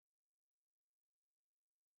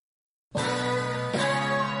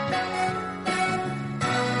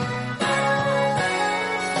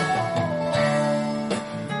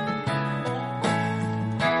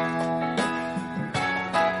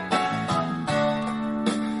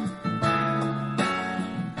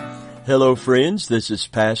Hello, friends. This is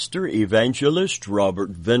Pastor Evangelist Robert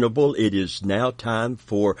Venable. It is now time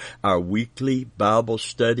for our weekly Bible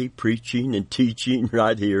study, preaching and teaching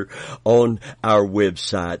right here on our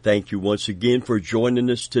website. Thank you once again for joining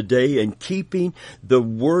us today and keeping the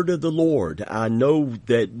Word of the Lord. I know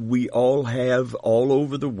that we all have all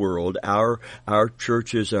over the world our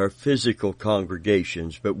churches, our physical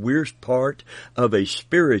congregations, but we're part of a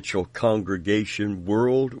spiritual congregation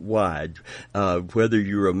worldwide. Whether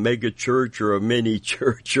you're a mega church or a mini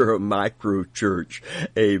church or a micro church.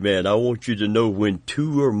 Amen. I want you to know when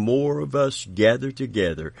two or more of us gather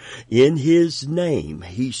together in His name,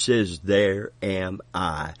 He says, there am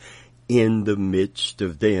I in the midst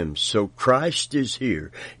of them. So Christ is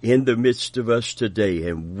here in the midst of us today,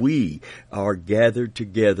 and we are gathered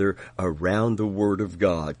together around the Word of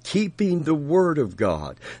God, keeping the Word of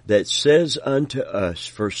God that says unto us,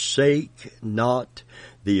 forsake not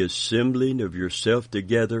the assembling of yourself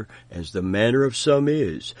together as the manner of some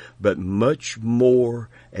is, but much more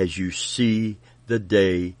as you see the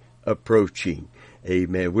day approaching.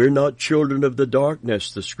 Amen. We're not children of the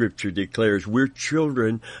darkness, the Scripture declares. We're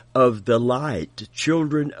children of the light,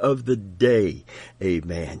 children of the day.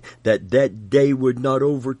 Amen. That day would not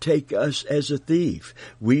overtake us as a thief.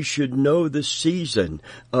 We should know the season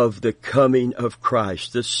of the coming of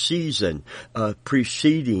Christ, the season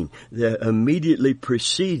immediately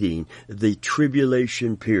preceding the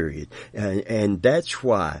tribulation period. And that's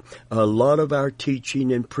why a lot of our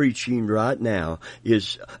teaching and preaching right now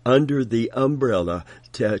is under the umbrella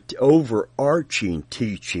to overarching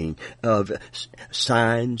teaching of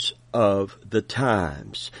signs of the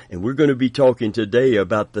times. And we're going to be talking today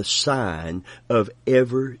about the sign of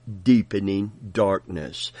ever deepening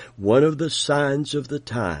darkness. One of the signs of the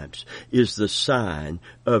times is the sign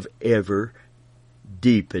of ever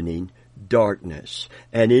deepening darkness,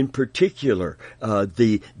 and in particular,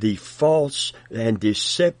 the false and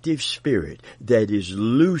deceptive spirit that is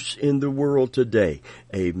loose in the world today.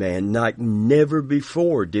 Amen. Like never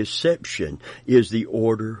before, deception is the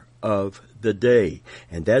order of the day.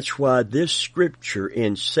 And that's why this scripture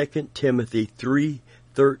in 2 Timothy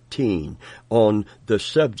 3:13 on the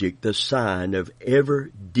subject, the sign of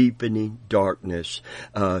ever deepening darkness,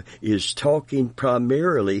 is talking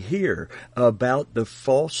primarily here about the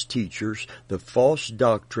false teachers, the false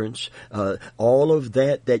doctrines, all of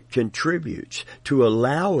that contributes to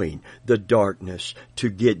allowing the darkness to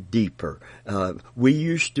get deeper. We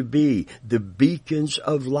used to be the beacons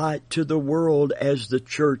of light to the world as the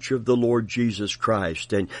Church of the Lord Jesus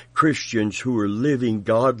Christ and Christians who are living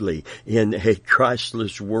godly in a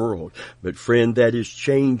Christless world. But friend, that is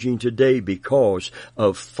changing today because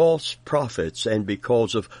of false prophets and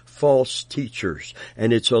because of false teachers.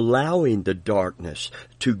 And it's allowing the darkness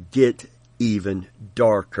to get even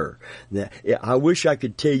darker. Now, I wish I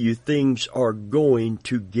could tell you things are going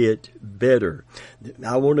to get better.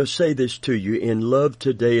 I want to say this to you in love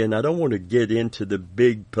today, and I don't want to get into the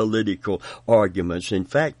big political arguments. In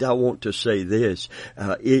fact, I want to say this.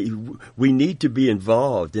 We need to be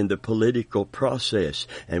involved in the political process,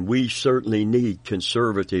 and we certainly need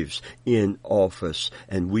conservatives in office,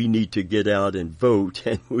 and we need to get out and vote,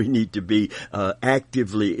 and we need to be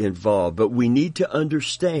actively involved. But we need to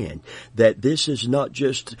understand that this is not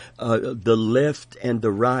just the left and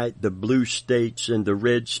the right, the blue states and the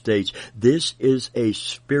red states. This is a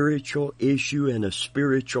spiritual issue and a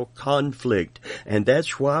spiritual conflict. And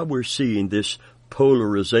that's why we're seeing this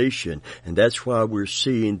polarization, and that's why we're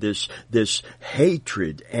seeing this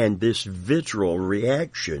hatred and this vitriol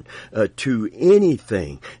reaction to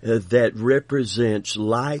anything that represents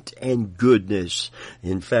light and goodness.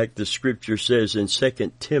 In fact, the Scripture says in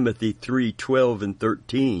 2 Timothy 3:12 and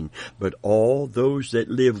 13, but all those that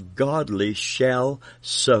live godly shall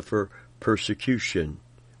suffer persecution.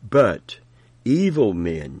 But evil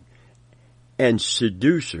men and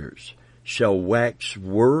seducers shall wax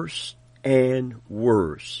worse and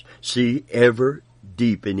worse. See, ever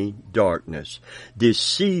deepening darkness,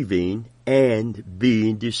 deceiving and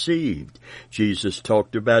being deceived. Jesus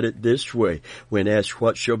talked about it this way. When asked,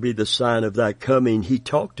 what shall be the sign of thy coming? He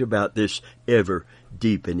talked about this ever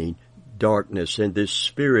deepening darkness and this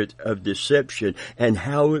spirit of deception and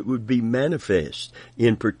how it would be manifest,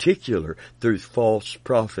 in particular through false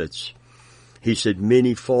prophets. He said,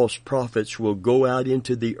 many false prophets will go out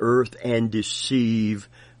into the earth and deceive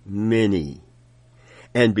many.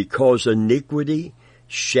 And because iniquity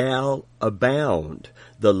shall abound,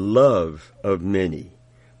 the love of many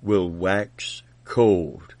will wax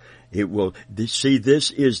cold. It will, see, this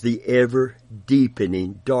is the ever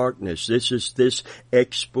deepening darkness. This is this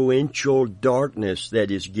exponential darkness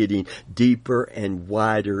that is getting deeper and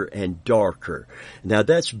wider and darker. Now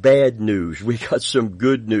that's bad news. We got some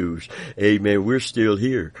good news. Amen. We're still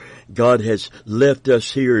here. God has left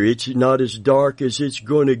us here. It's not as dark as it's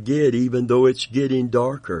going to get, even though it's getting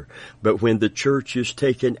darker. But when the church is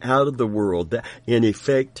taken out of the world, in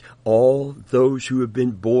effect, all those who have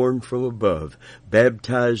been born from above,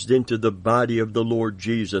 baptized into the body of the Lord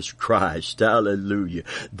Jesus Christ, hallelujah,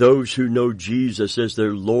 those who know Jesus as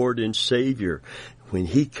their Lord and Savior, when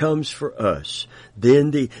He comes for us,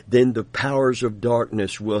 then the powers of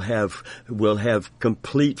darkness will have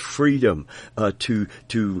complete freedom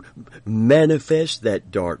to manifest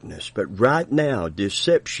that darkness. But right now,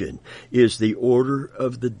 deception is the order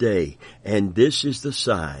of the day, and this is the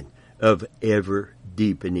sign of ever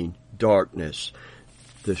deepening darkness.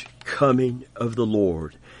 The coming of the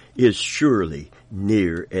Lord is surely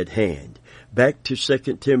near at hand. Back to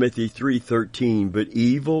 2 Timothy 3:13, but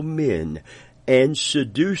evil men and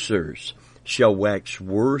seducers shall wax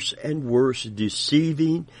worse and worse,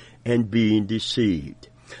 deceiving and being deceived.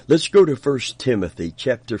 Let's go to 1 Timothy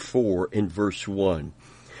chapter 4 and verse 1.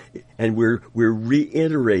 And we're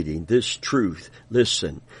reiterating this truth.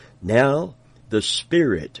 Listen, now the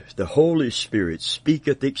Spirit, the Holy Spirit,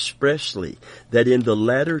 speaketh expressly that in the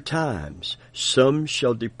latter times some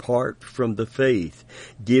shall depart from the faith,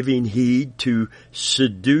 giving heed to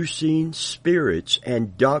seducing spirits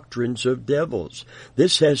and doctrines of devils.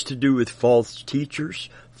 This has to do with false teachers,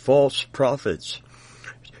 false prophets.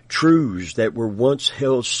 Truths that were once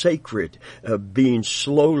held sacred, being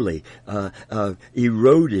slowly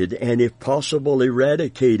eroded and, if possible,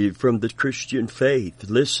 eradicated from the Christian faith.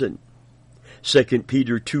 Listen. 2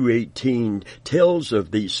 Peter 2:18 tells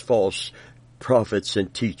of these false prophets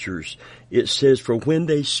and teachers. It says, for when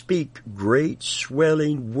they speak great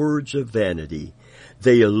swelling words of vanity,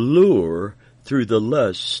 they allure through the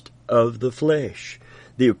lust of the flesh.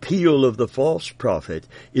 The appeal of the false prophet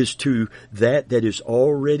is to that is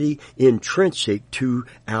already intrinsic to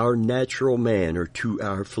our natural man or to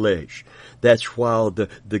our flesh. That's why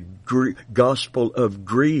the gospel of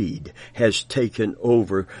greed has taken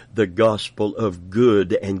over the gospel of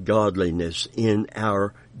good and godliness in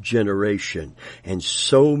our generation. And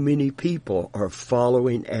so many people are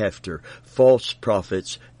following after false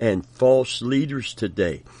prophets and false leaders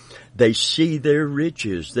today. They see their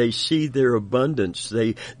riches. They see their abundance.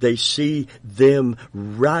 They see them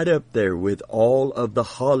right up there with all of the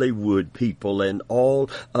Hollywood people and all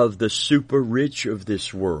of the super rich of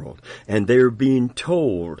this world. And they're being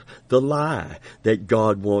told the lie that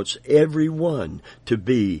God wants everyone to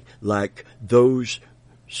be like those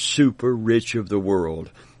super rich of the world.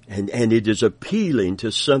 And it is appealing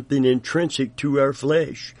to something intrinsic to our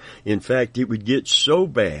flesh. In fact, it would get so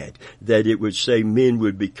bad that it would say men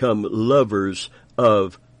would become lovers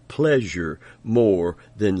of pleasure more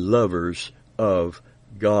than lovers of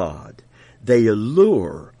God. They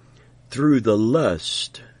allure through the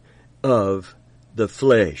lust of the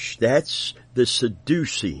flesh. That's the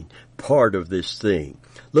seducing part of this thing.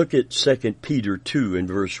 Look at 2 Peter 2 and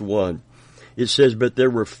verse 1. It says, but there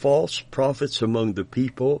were false prophets among the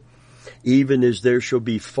people, even as there shall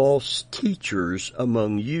be false teachers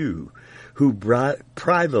among you, who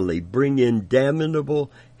privately bring in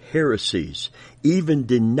damnable heresies, even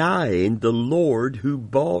denying the Lord who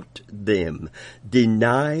bought them.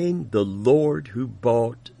 Denying the Lord who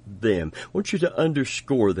bought them. I want you to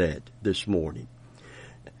underscore that this morning,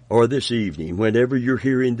 or this evening, whenever you're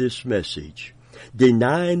hearing this message.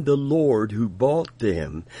 Denying the Lord who bought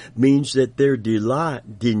them means that they're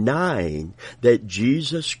denying that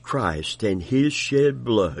Jesus Christ and His shed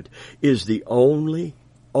blood is the only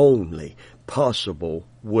possible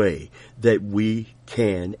way that we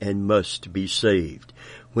can and must be saved.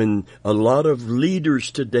 When a lot of leaders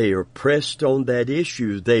today are pressed on that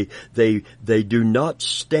issue, they do not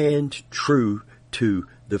stand true to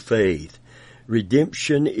the faith.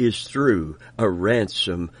 Redemption is through a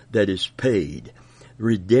ransom that is paid.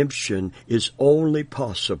 Redemption is only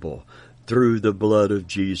possible through the blood of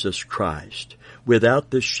Jesus Christ. Without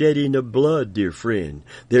the shedding of blood, dear friend,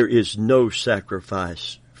 there is no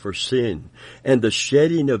sacrifice for sin. And the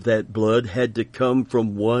shedding of that blood had to come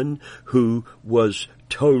from one who was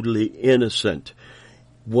totally innocent,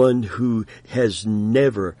 one who has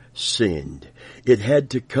never sinned. It had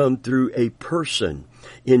to come through a person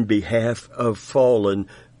in behalf of fallen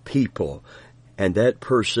people. And that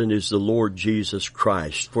person is the Lord Jesus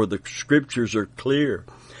Christ. For the scriptures are clear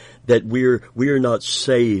that we are not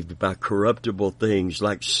saved by corruptible things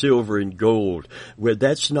like silver and gold. Where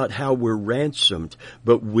that's not how we're ransomed,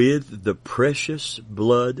 but with the precious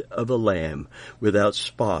blood of a lamb without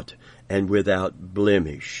spot and without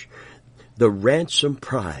blemish. The ransom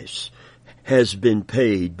price has been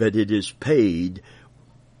paid, but it is paid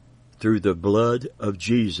through the blood of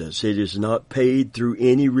Jesus. It is not paid through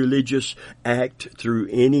any religious act, through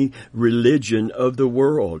any religion of the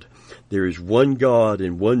world. There is one God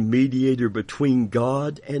and one mediator between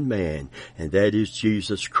God and man, and that is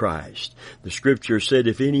Jesus Christ. The Scripture said,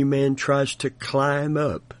 if any man tries to climb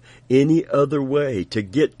up any other way to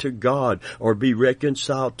get to God or be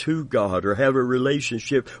reconciled to God or have a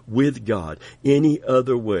relationship with God, any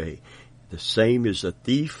other way, the same is a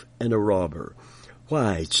thief and a robber.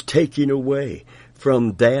 Why? It's taking away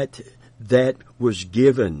from that was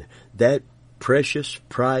given, that precious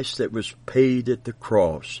price that was paid at the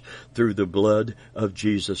cross through the blood of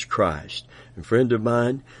Jesus Christ. And friend of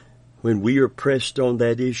mine, when we are pressed on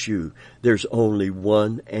that issue, there's only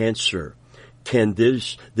one answer. Can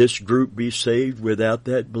this group be saved without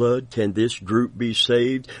that blood? Can this group be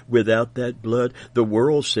saved without that blood? The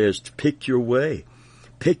world says, pick your way.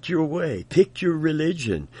 Pick your way. Pick your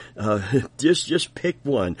religion. Just pick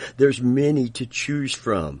one. There's many to choose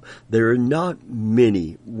from. There are not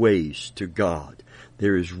many ways to God.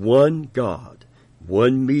 There is one God,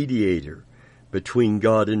 one mediator between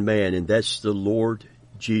God and man, and that's the Lord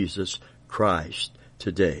Jesus Christ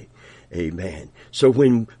today. Amen. So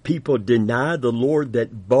when people deny the Lord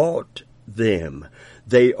that bought them,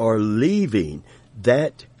 they are leaving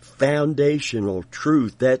that foundational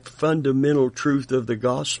truth, that fundamental truth of the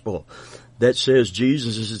gospel that says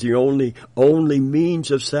Jesus is the only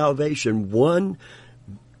means of salvation. One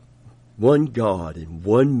God and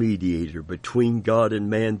one mediator between God and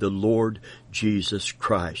man, the Lord Jesus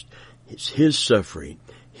Christ. It's His suffering,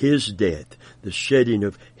 His death, the shedding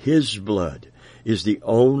of His blood is the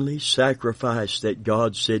only sacrifice that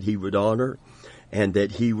God said He would honor and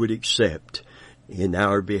that He would accept in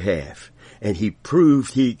our behalf. And He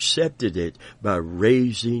proved He accepted it by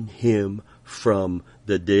raising Him from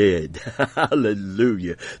the dead.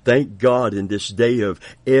 Hallelujah. Thank God in this day of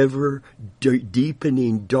ever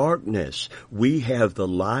deepening darkness, we have the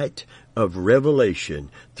light of revelation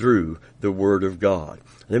through the Word of God.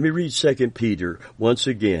 Let me read 2 Peter once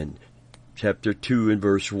again, chapter 2 and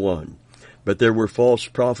verse 1. But there were false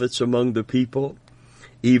prophets among the people,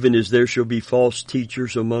 even as there shall be false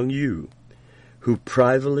teachers among you, who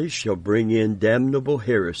privately shall bring in damnable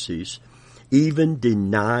heresies, even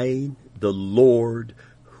denying the Lord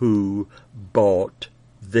who bought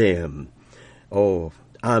them. Oh,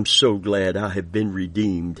 I'm so glad I have been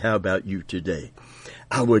redeemed. How about you today?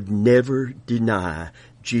 I would never deny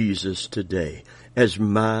Jesus today as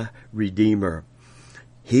my Redeemer.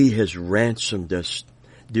 He has ransomed us,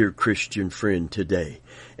 dear Christian friend, today.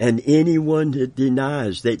 And anyone that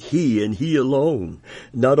denies that He and He alone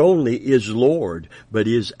not only is Lord, but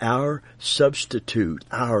is our substitute,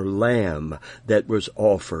 our Lamb that was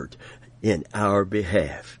offered in our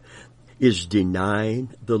behalf, is denying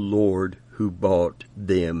the Lord who bought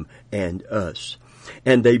them and us.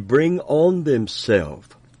 And they bring on themselves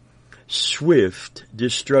swift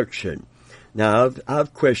destruction. Now,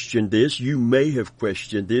 I've questioned this. You may have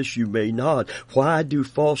questioned this. You may not. Why do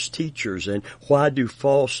false teachers and why do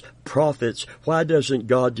false prophets, why doesn't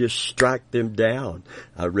God just strike them down?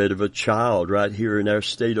 I read of a child right here in our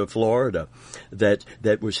state of Florida that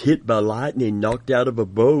was hit by lightning, knocked out of a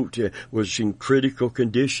boat, was in critical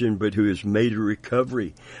condition, but who has made a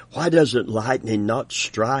recovery. Why doesn't lightning not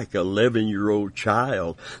strike an 11-year-old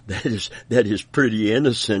child that is pretty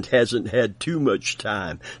innocent, hasn't had too much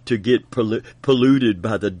time to get polluted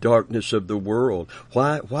by the darkness of the world?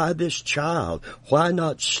 Why this child? Why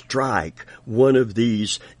not strike one of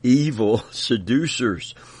these evil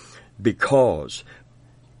seducers? Because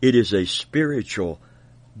it is a spiritual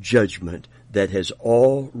judgment that has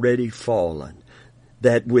already fallen,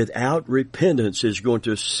 that without repentance is going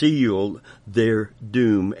to seal their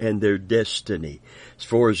doom and their destiny. As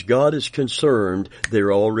far as God is concerned,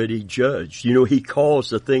 they're already judged. You know, He calls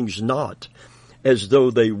the things not as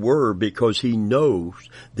though they were, because He knows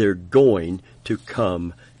they're going to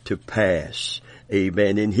come to pass.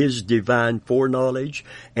 Amen. In His divine foreknowledge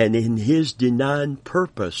and in His divine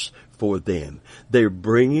purpose for them, they're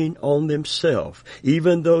bringing on themselves,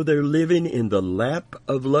 even though they're living in the lap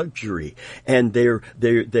of luxury and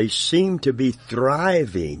they seem to be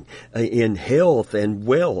thriving in health and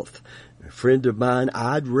wealth. A friend of mine,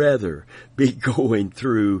 I'd rather be going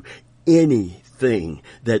through anything thing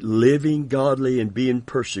that living godly and being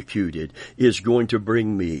persecuted is going to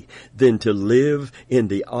bring me than to live in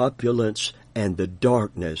the opulence and the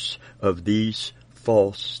darkness of these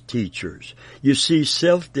false teachers. You see,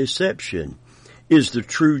 self-deception is the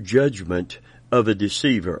true judgment of a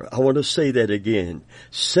deceiver. I want to say that again.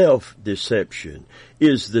 Self-deception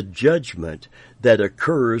is the judgment that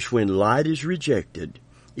occurs when light is rejected,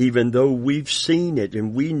 even though we've seen it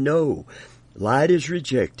and we know light is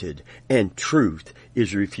rejected and truth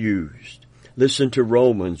is refused. Listen to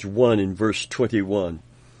Romans 1 in verse 21.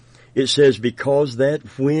 It says, because that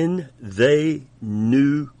when they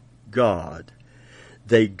knew God,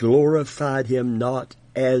 they glorified him not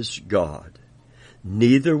as God,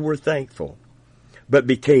 neither were thankful, but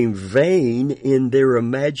became vain in their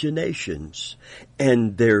imaginations,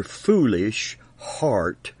 and their foolish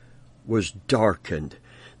heart was darkened.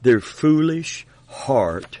 Their foolish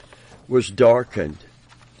heart was darkened.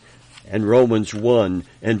 And Romans 1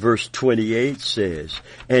 and verse 28 says,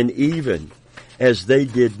 and even as they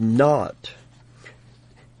did not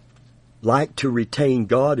like to retain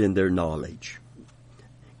God in their knowledge,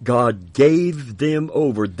 God gave them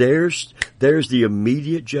over. There's the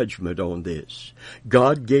immediate judgment on this.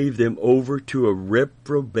 God gave them over to a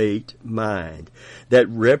reprobate mind. That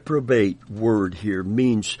reprobate word here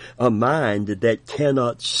means a mind that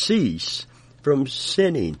cannot cease from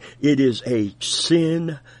sinning. It is a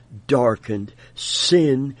sin-darkened,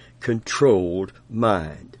 sin-controlled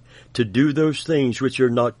mind. To do those things which are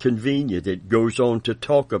not convenient. It goes on to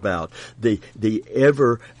talk about the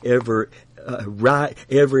ever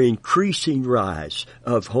increasing rise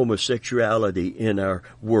of homosexuality in our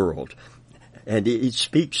world. And it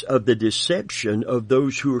speaks of the deception of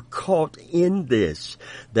those who are caught in this,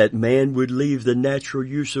 that man would leave the natural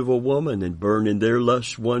use of a woman and burn in their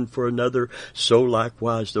lust one for another, so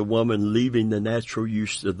likewise the woman leaving the natural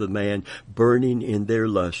use of the man, burning in their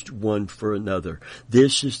lust one for another.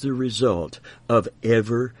 This is the result of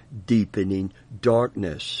ever deepening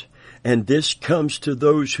darkness. And this comes to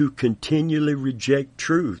those who continually reject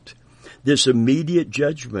truth. This immediate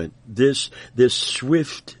judgment, this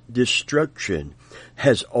swift destruction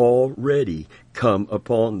has already come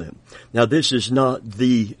upon them. Now, this is not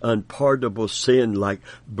the unpardonable sin like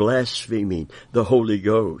blaspheming the Holy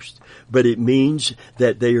Ghost, but it means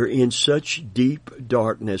that they are in such deep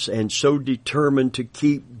darkness and so determined to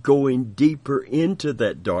keep going deeper into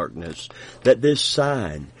that darkness that this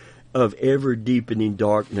sign of ever deepening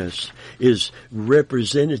darkness is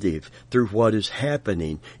representative through what is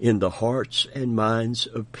happening in the hearts and minds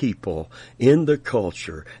of people in the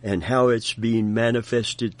culture and how it's being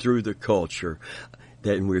manifested through the culture.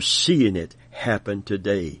 That we're seeing it happen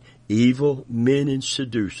today. Evil men and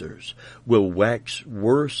seducers will wax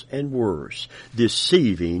worse and worse,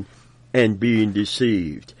 deceiving and being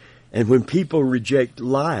deceived. And when people reject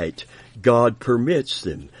light, God permits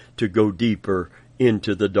them to go deeper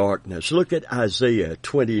into the darkness. Look at Isaiah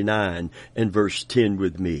 29 and verse 10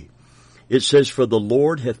 with me. It says, for the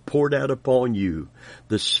Lord hath poured out upon you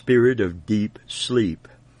the spirit of deep sleep,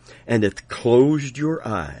 and hath closed your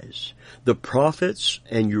eyes. The prophets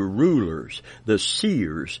and your rulers, the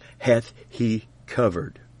seers, hath he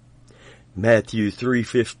covered. Matthew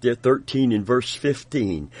 3:13 and verse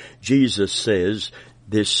 15, Jesus says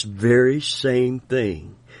this very same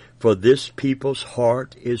thing. For this people's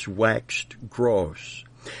heart is waxed gross,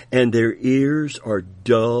 and their ears are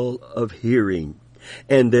dull of hearing,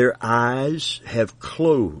 and their eyes have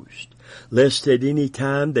closed, lest at any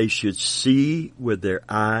time they should see with their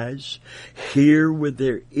eyes, hear with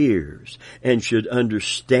their ears, and should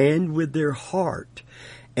understand with their heart,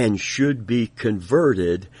 and should be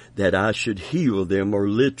converted, that I should heal them, or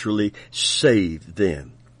literally save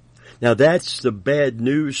them. Now that's the bad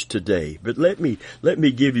news today, but let me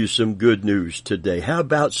give you some good news today. How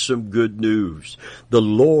about some good news? The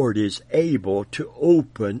Lord is able to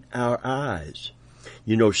open our eyes.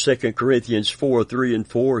 You know, 2 Corinthians 4:3 and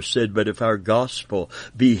 4 said, but if our gospel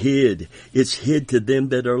be hid, it's hid to them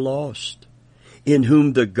that are lost, in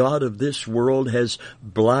whom the God of this world has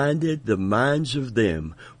blinded the minds of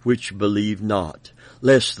them which believe not,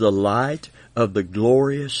 lest the light of the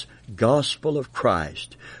glorious gospel of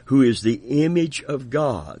Christ, who is the image of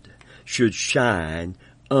God, should shine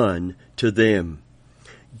unto them.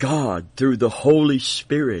 God, through the Holy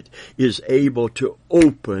Spirit, is able to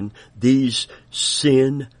open these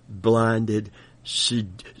sin-blinded,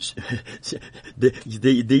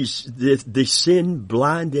 the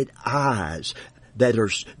sin-blinded eyes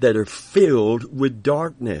that are filled with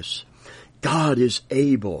darkness. God is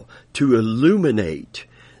able to illuminate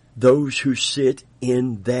those who sit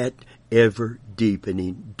in that ever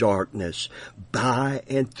deepening darkness by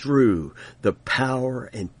and through the power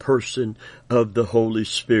and person of the Holy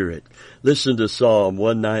Spirit. Listen to Psalm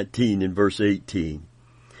 119 and verse 18.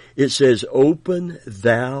 It says, "Open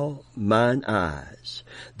thou mine eyes,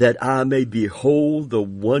 that I may behold the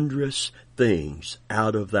wondrous things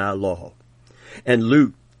out of thy law." And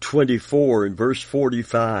Luke 24 and verse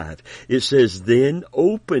 45, it says, "Then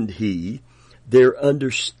opened he their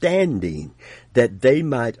understanding, that they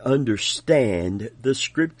might understand the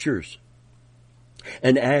Scriptures."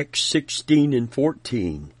 And Acts 16 and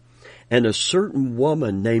 14, "And a certain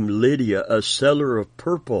woman named Lydia, a seller of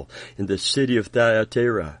purple in the city of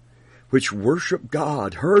Thyatira, which worshiped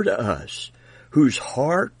God, heard us, whose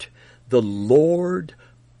heart the Lord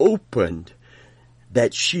opened,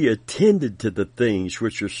 that she attended to the things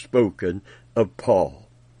which are spoken of Paul."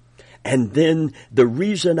 And then the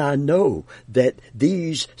reason I know that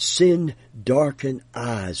these sin-darkened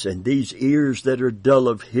eyes and these ears that are dull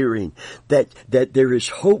of hearing, that there is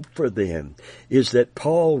hope for them, is that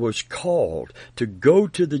Paul was called to go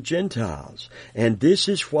to the Gentiles. And this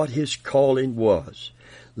is what his calling was.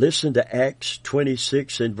 Listen to Acts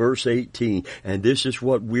 26 and verse 18. And this is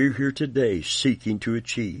what we're here today seeking to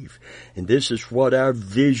achieve. And this is what our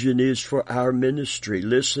vision is for our ministry.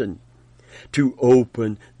 Listen. To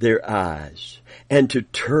open their eyes and to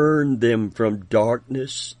turn them from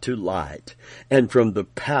darkness to light and from the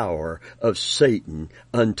power of Satan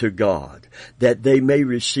unto God, that they may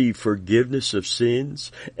receive forgiveness of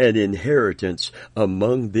sins and inheritance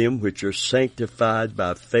among them which are sanctified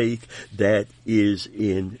by faith that is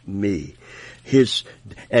in me.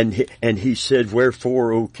 And he said,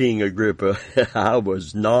 "Wherefore, O King Agrippa, I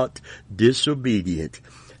was not disobedient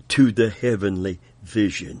to the heavenly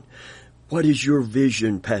vision." What is your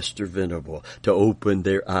vision, Pastor Venable? To open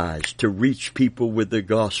their eyes, to reach people with the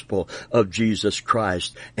gospel of Jesus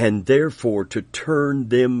Christ, and therefore to turn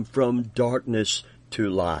them from darkness to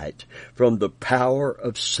light, from the power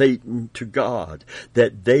of Satan to God,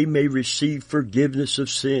 that they may receive forgiveness of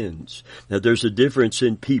sins. Now there's a difference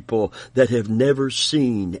in people that have never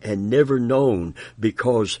seen and never known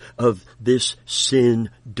because of this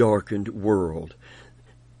sin-darkened world.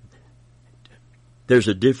 There's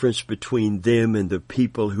a difference between them and the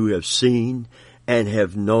people who have seen and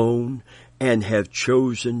have known and have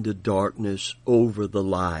chosen the darkness over the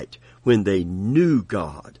light. When they knew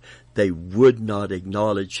God, they would not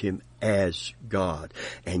acknowledge Him as God.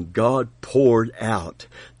 And God poured out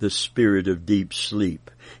the spirit of deep sleep.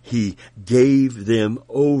 He gave them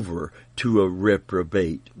over to a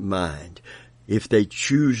reprobate mind. If they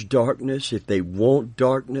choose darkness, if they want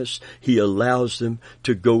darkness, He allows them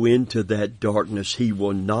to go into that darkness. He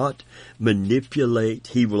will not manipulate.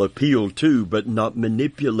 He will appeal to, but not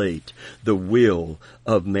manipulate the will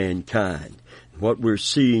of mankind. What we're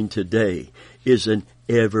seeing today is an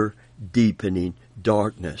ever-deepening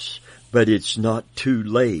darkness. But it's not too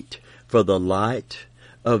late for the light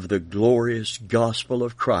of the glorious gospel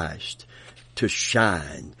of Christ to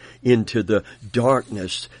shine into the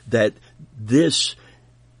darkness that this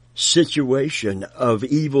situation of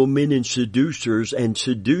evil men and seducers and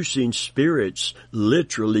seducing spirits,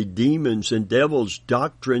 literally demons and devils,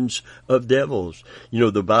 doctrines of devils. You know,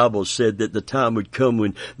 the Bible said that the time would come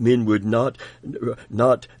when men would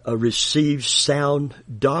not receive sound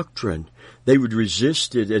doctrine. They would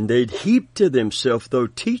resist it, and they'd heap to themselves, though,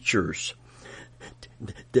 teachers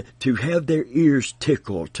to have their ears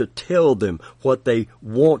tickled, to tell them what they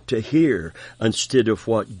want to hear instead of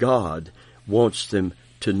what God wants them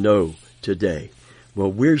to know today.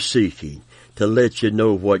 Well, we're seeking to let you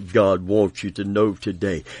know what God wants you to know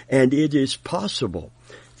today. And it is possible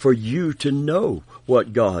for you to know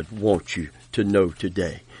what God wants you to know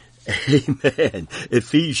today. Amen.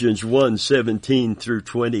 Ephesians 1:17 through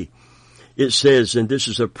 20. It says, and this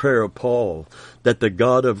is a prayer of Paul, that the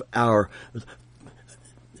God of our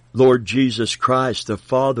Lord Jesus Christ, the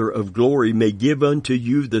Father of glory, may give unto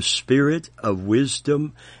you the spirit of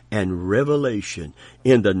wisdom and revelation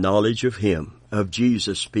in the knowledge of Him, of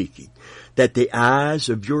Jesus speaking, that the eyes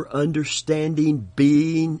of your understanding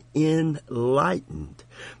being enlightened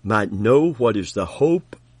might know what is the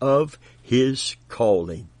hope of His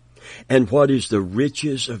calling, and what is the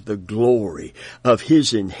riches of the glory of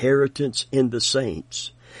His inheritance in the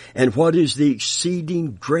saints, and what is the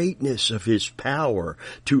exceeding greatness of His power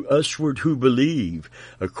to usward who believe,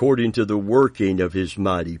 according to the working of His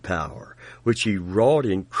mighty power, which he wrought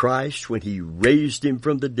in Christ when he raised him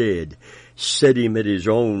from the dead, set him at his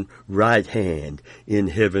own right hand in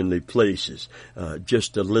heavenly places.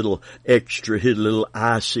 Just a little extra, a little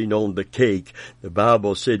icing on the cake. The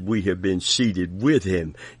Bible said we have been seated with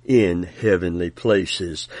him in heavenly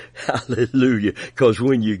places. Hallelujah. Because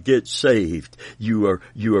when you get saved, you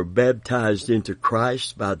are baptized into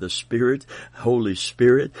Christ by the Spirit, Holy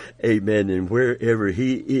Spirit. Amen. And wherever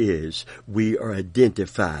he is, we are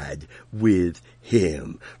identified with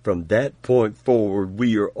him. From that point forward,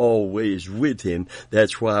 we are always with him.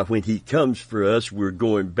 That's why when he comes for us, we're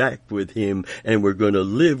going back with him, and we're going to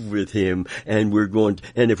live with him, and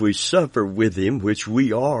and if we suffer with him, which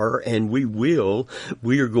we are and we will,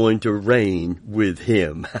 we are going to reign with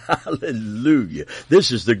him. Hallelujah.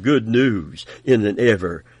 This is the good news in an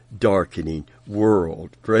ever darkening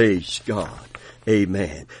world. Praise God.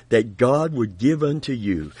 Amen. That God would give unto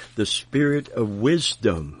you the spirit of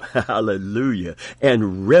wisdom, hallelujah,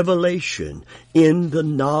 and revelation in the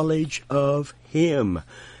knowledge of him.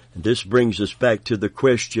 And this brings us back to the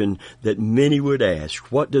question that many would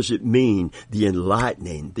ask. What does it mean, the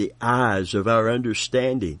enlightening, the eyes of our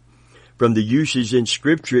understanding? From the uses in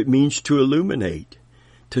Scripture, it means to illuminate,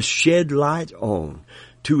 to shed light on,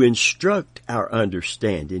 to instruct our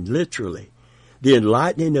understanding, literally. The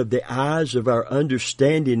enlightening of the eyes of our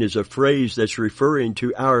understanding is a phrase that's referring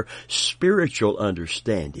to our spiritual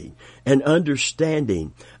understanding, an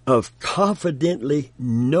understanding of confidently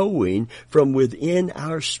knowing from within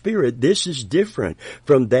our spirit. This is different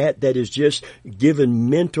from that is just given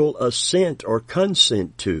mental assent or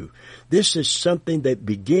consent to. This is something that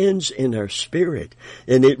begins in our spirit,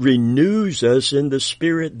 and it renews us in the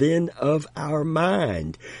spirit then of our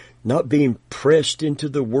mind. Not being pressed into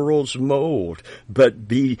the world's mold, but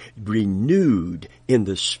be renewed in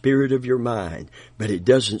the spirit of your mind. But it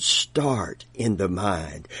doesn't start in the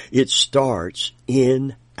mind. It starts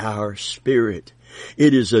in our spirit.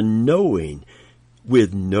 It is a knowing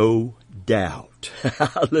with no doubt.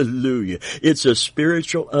 Hallelujah. It's a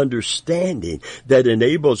spiritual understanding that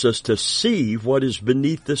enables us to see what is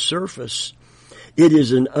beneath the surface. It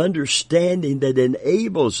is an understanding that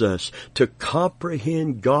enables us to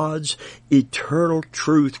comprehend God's eternal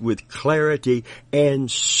truth with clarity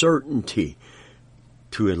and certainty.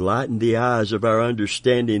 To enlighten the eyes of our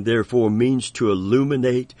understanding, therefore, means to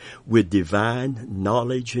illuminate with divine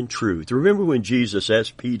knowledge and truth. Remember when Jesus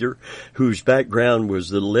asked Peter, whose background was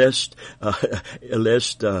the less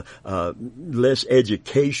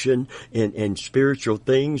education in spiritual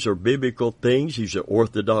things or biblical things. He's an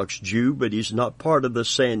Orthodox Jew, but he's not part of the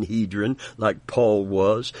Sanhedrin like Paul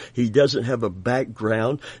was. He doesn't have a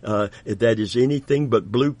background that is anything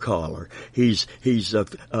but blue collar. He's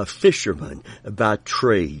a fisherman by trade.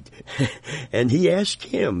 And he asked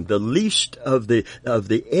him, the least of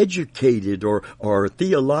the educated or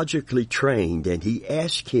theologically trained, and he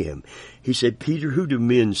asked him, he said, Peter, who do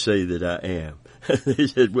men say that I am? He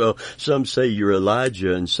said, well, some say you're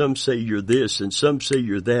Elijah, and some say you're this, and some say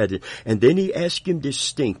you're that. And then he asked him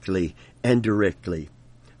distinctly and directly,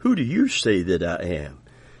 who do you say that I am?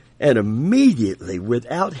 And immediately,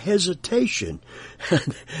 without hesitation,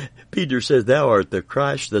 Peter says, thou art the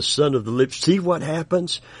Christ, the Son of the living. See what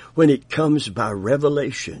happens when it comes by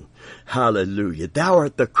revelation. Hallelujah. Thou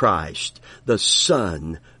art the Christ, the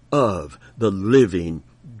Son of the living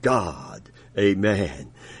God.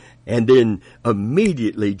 Amen. And then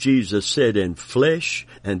immediately Jesus said, in flesh,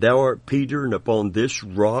 and thou art Peter, and upon this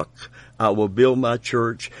rock I will build my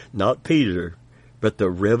church. Not Peter, but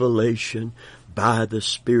the revelation by the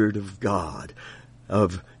Spirit of God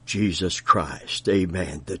of Jesus Christ.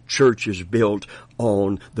 Amen. The church is built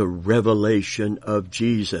on the revelation of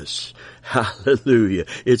Jesus. Hallelujah.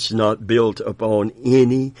 It's not built upon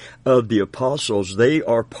any of the apostles. They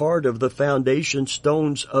are part of the foundation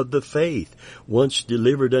stones of the faith, once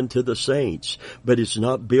delivered unto the saints. But it's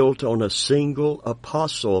not built on a single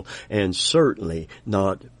apostle, and certainly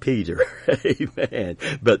not Peter. Amen.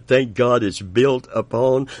 But thank God it's built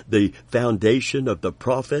upon the foundation of the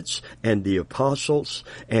prophets and the apostles,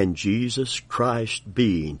 and Jesus Christ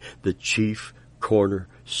being the chief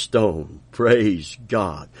cornerstone. Praise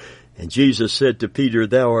God. And Jesus said to Peter,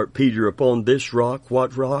 thou art Peter, upon this rock.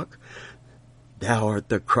 What rock? Thou art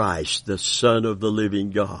the Christ, the Son of the living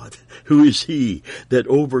God. Who is he that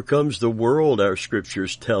overcomes the world, our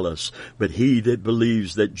scriptures tell us, but he that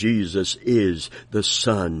believes that Jesus is the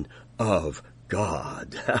Son of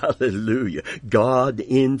God. Hallelujah. God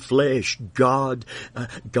in flesh. God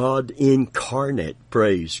incarnate.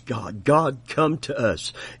 Praise God. God come to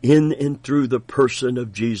us in and through the person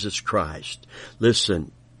of Jesus Christ.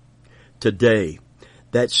 Listen, today,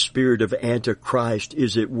 that spirit of Antichrist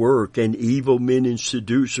is at work, and evil men and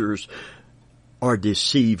seducers are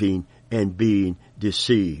deceiving and being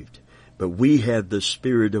deceived. But we have the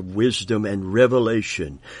spirit of wisdom and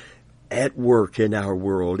revelation at work in our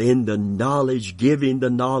world, in the knowledge, giving the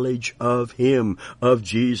knowledge of Him, of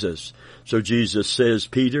Jesus. So Jesus says,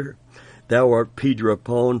 Peter, thou art Peter,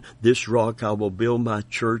 upon this rock I will build my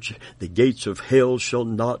church. The gates of hell shall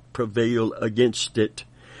not prevail against it.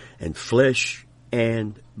 And flesh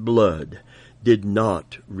and blood did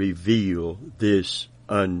not reveal this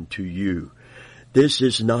unto you. This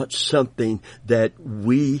is not something that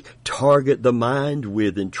we target the mind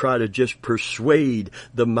with and try to just persuade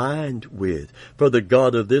the mind with. For the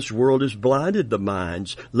God of this world has blinded the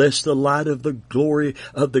minds, lest the light of the glory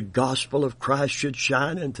of the gospel of Christ should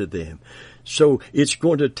shine into them. So it's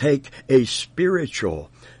going to take a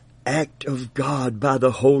spiritual act of God by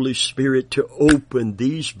the Holy Spirit to open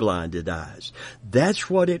these blinded eyes. That's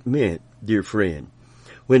what it meant, dear friend,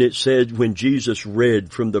 when it said, when Jesus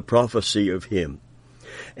read from the prophecy of Him,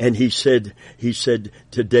 and he said,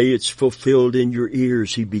 today it's fulfilled in your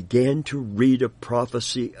ears. He began to read a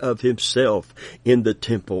prophecy of Himself in the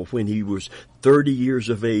temple when He was 30 years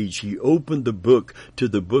of age. He opened the book to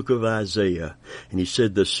the book of Isaiah, and He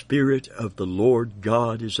said, the Spirit of the Lord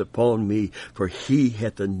God is upon me, for He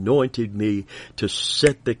hath anointed me to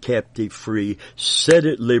set the captive free, set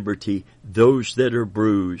at liberty those that are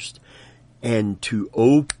bruised, and to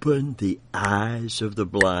open the eyes of the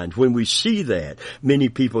blind. When we see that, many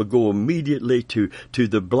people go immediately to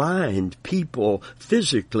the blind people,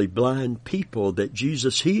 physically blind people that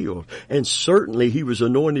Jesus healed. And certainly He was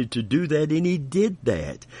anointed to do that, and He did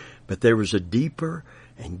that. But there was a deeper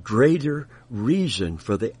and greater reason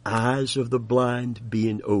for the eyes of the blind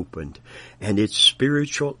being opened, and its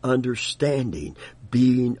spiritual understanding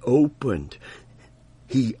being opened.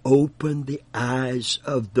 He opened the eyes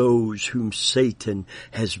of those whom Satan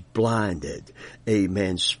has blinded,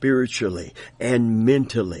 amen, spiritually and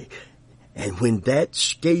mentally. And when that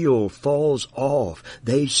scale falls off,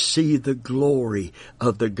 they see the glory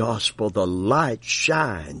of the gospel. The light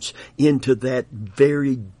shines into that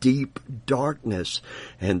very deep darkness,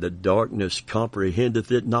 and the darkness comprehendeth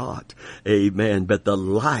it not. Amen. But the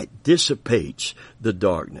light dissipates the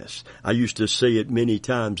darkness. I used to say it many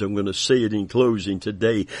times. I'm going to say it in closing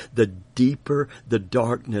today. The deeper the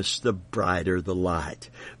darkness, the brighter the light,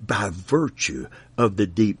 by virtue of the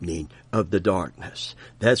deepening of the darkness.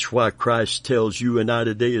 That's why Christ tells you and I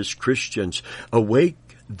today as Christians, awake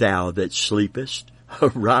thou that sleepest,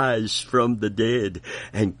 arise from the dead,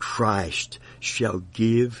 and Christ shall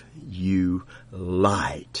give you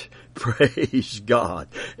light. Praise God.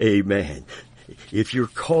 Amen. If you're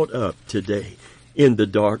caught up today in the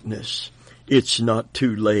darkness, it's not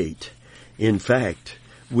too late. In fact,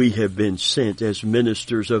 we have been sent as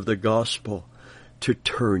ministers of the gospel to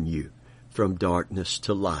turn you from darkness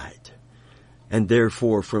to light, and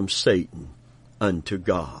therefore from Satan unto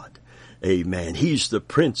God. Amen. He's the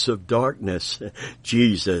prince of darkness.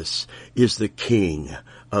 Jesus is the King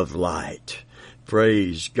of light.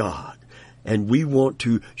 Praise God. And we want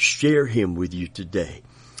to share Him with you today.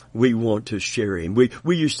 We want to share Him.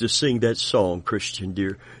 We used to sing that song, Christian,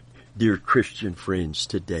 dear Christian friends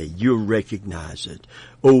today. You'll recognize it.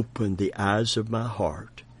 Open the eyes of my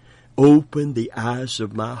heart. Open the eyes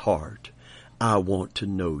of my heart. I want to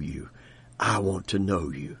know you. I want to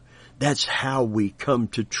know you. That's how we come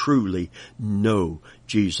to truly know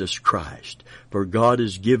Jesus Christ. For God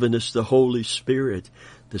has given us the Holy Spirit,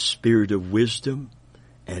 the Spirit of wisdom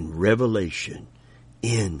and revelation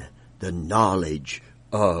in the knowledge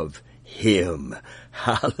of Him.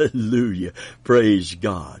 Hallelujah. Praise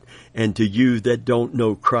God. And to you that don't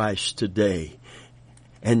know Christ today,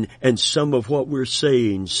 and some of what we're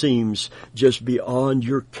saying seems just beyond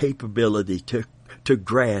your capability to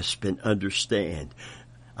grasp and understand,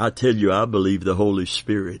 I tell you, I believe the Holy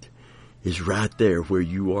Spirit is right there where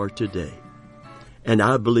you are today. And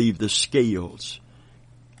I believe the scales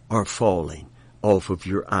are falling off of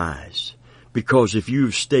your eyes. Because if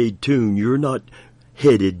you've stayed tuned, you're not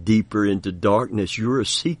headed deeper into darkness. You're a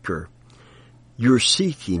seeker. You're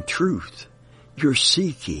seeking truth. You're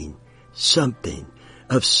seeking something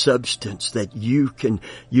of substance that you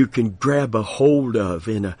can grab a hold of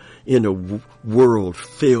in a world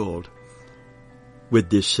filled with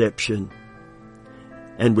deception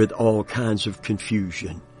and with all kinds of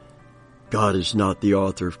confusion. God is not the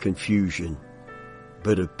author of confusion,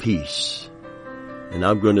 but of peace. And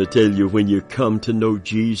I'm going to tell you, when you come to know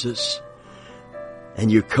Jesus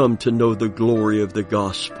and you come to know the glory of the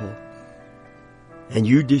gospel, and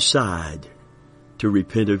you decide to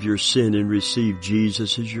repent of your sin and receive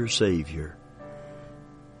Jesus as your Savior,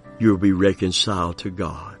 you'll be reconciled to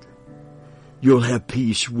God. You'll have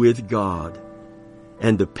peace with God,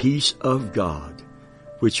 and the peace of God,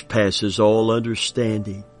 which passes all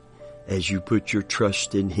understanding, as you put your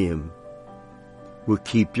trust in Him, will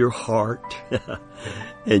keep your heart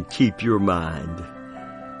and keep your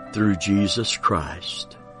mind through Jesus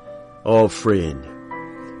Christ. Oh,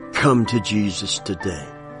 friend, come to Jesus today.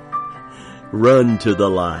 Run to the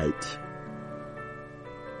light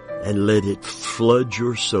and let it flood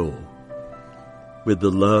your soul with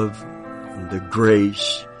the love and the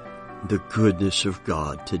grace and the goodness of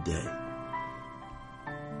God today.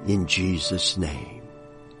 In Jesus' name.